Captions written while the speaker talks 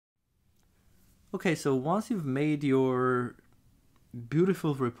Okay, so once you've made your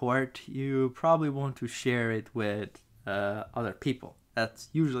beautiful report, you probably want to share it with other people. That's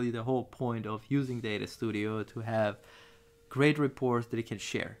usually the whole point of using Data Studio, to have great reports that you can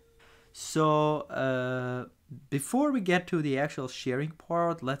share. So before we get to the actual sharing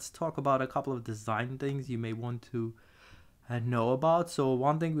part, let's talk about a couple of design things you may want to know about. So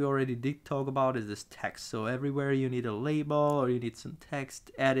one thing we already did talk about is this text. So everywhere you need a label or you need some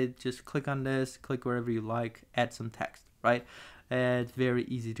text added, just click on this, click wherever you like, add some text, right? And it's very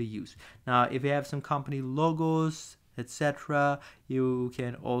easy to use. Now, if you have some company logos, etc., you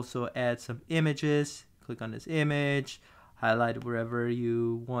can also add some images. Click on this image, highlight wherever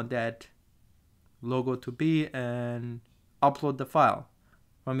you want that logo to be, and upload the file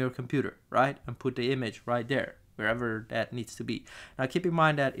from your computer, right? And put the image right there, wherever that needs to be. Now keep in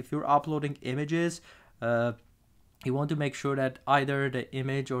mind that if you're uploading images, you want to make sure that either the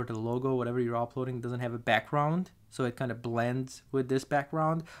image or the logo, whatever you're uploading, doesn't have a background, so it kind of blends with this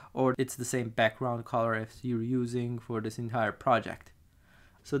background, or it's the same background color as you're using for this entire project.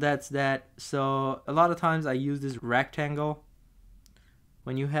 So that's that. So a lot of times I use this rectangle.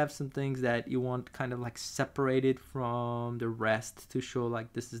 When you have some things that you want kind of like separated from the rest to show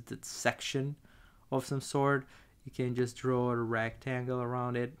like this is the section of some sort, you can just draw a rectangle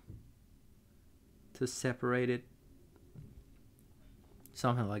around it to separate it,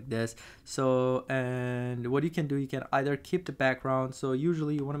 something like this. So, and what you can do, you can either keep the background. So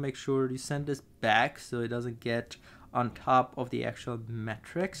usually you want to make sure you send this back so it doesn't get on top of the actual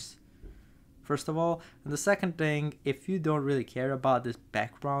metrics, first of all. And the second thing, if you don't really care about this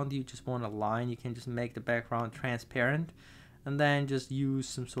background, you just want a line, you can just make the background transparent and then just use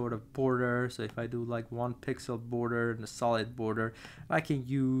some sort of border. So if I do like 1 pixel border and a solid border, I can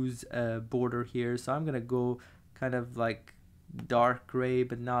use a border here. So I'm gonna go kind of like dark gray,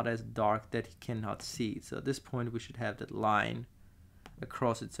 but not as dark that you cannot see. So at this point we should have that line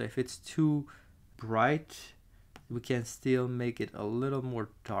across it. So if it's too bright, we can still make it a little more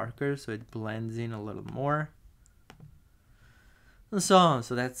darker so it blends in a little more, and so on.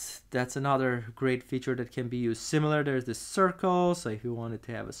 So that's another great feature that can be used. Similar, there's this circle. So if you wanted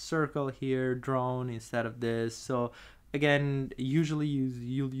to have a circle here drawn instead of this, so again, usually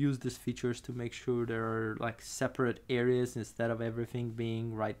you'll use these features to make sure there are like separate areas instead of everything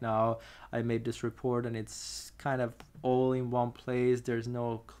being, right now I made this report and it's kind of all in one place. There's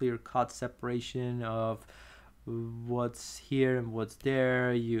no clear-cut separation of what's here and what's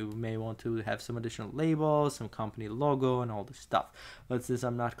there. You may want to have some additional labels, some company logo, and all this stuff. But since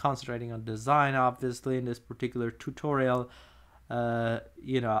I'm not concentrating on design obviously in this particular tutorial,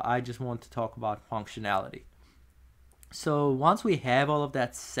 I just want to talk about functionality. So once we have all of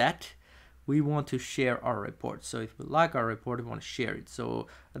that set, we want to share our report. So if we like our report, we want to share it. So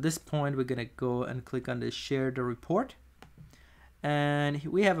at this point, we're gonna go and click on this share the report. And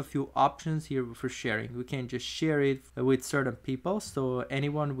we have a few options here for sharing. We can just share it with certain people, so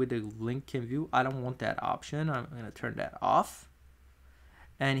anyone with a link can view. I don't want that option. I'm gonna turn that off.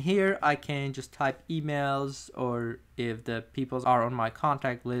 And here I can just type emails, or if the people are on my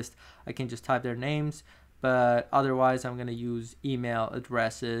contact list, I can just type their names. But otherwise I'm gonna use email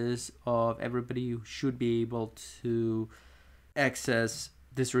addresses of everybody who should be able to access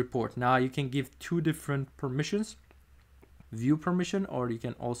this report. Now you can give 2 different permissions: view permission, or you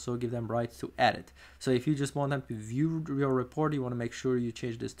can also give them rights to edit. So if you just want them to view your report, you want to make sure you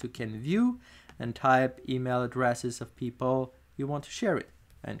change this to can view and type email addresses of people you want to share it,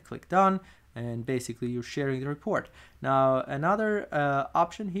 and click done, and basically you're sharing the report. Now another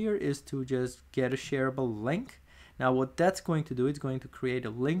option here is to just get a shareable link. Now what that's going to do, it's going to create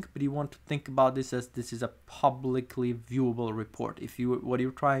a link, but you want to think about this as this is a publicly viewable report. If what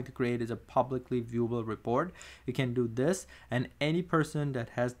you're trying to create is a publicly viewable report, you can do this, and any person that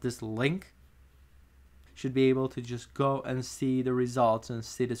has this link should be able to just go and see the results and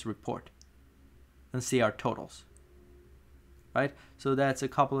see this report and see our totals, right? So that's a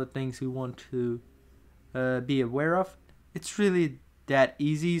couple of things we want to be aware of. It's really that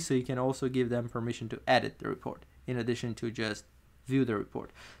easy. So you can also give them permission to edit the report in addition to just view the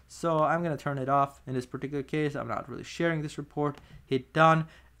report. So I'm going to turn it off. In this particular case, I'm not really sharing this report. Hit done.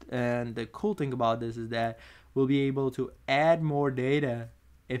 And the cool thing about this is that we'll be able to add more data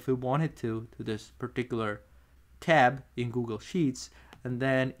if we wanted to this particular tab in Google Sheets. And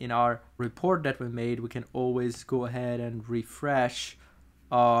then in our report that we made, we can always go ahead and refresh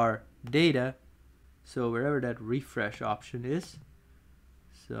our data. So wherever that refresh option is,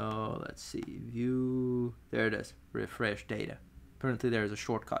 so let's see, view, there it is, refresh data. Apparently there is a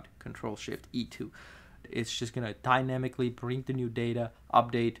shortcut, Control-Shift-E2. It's just gonna dynamically bring the new data,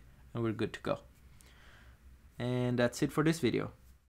 update, and we're good to go. And that's it for this video.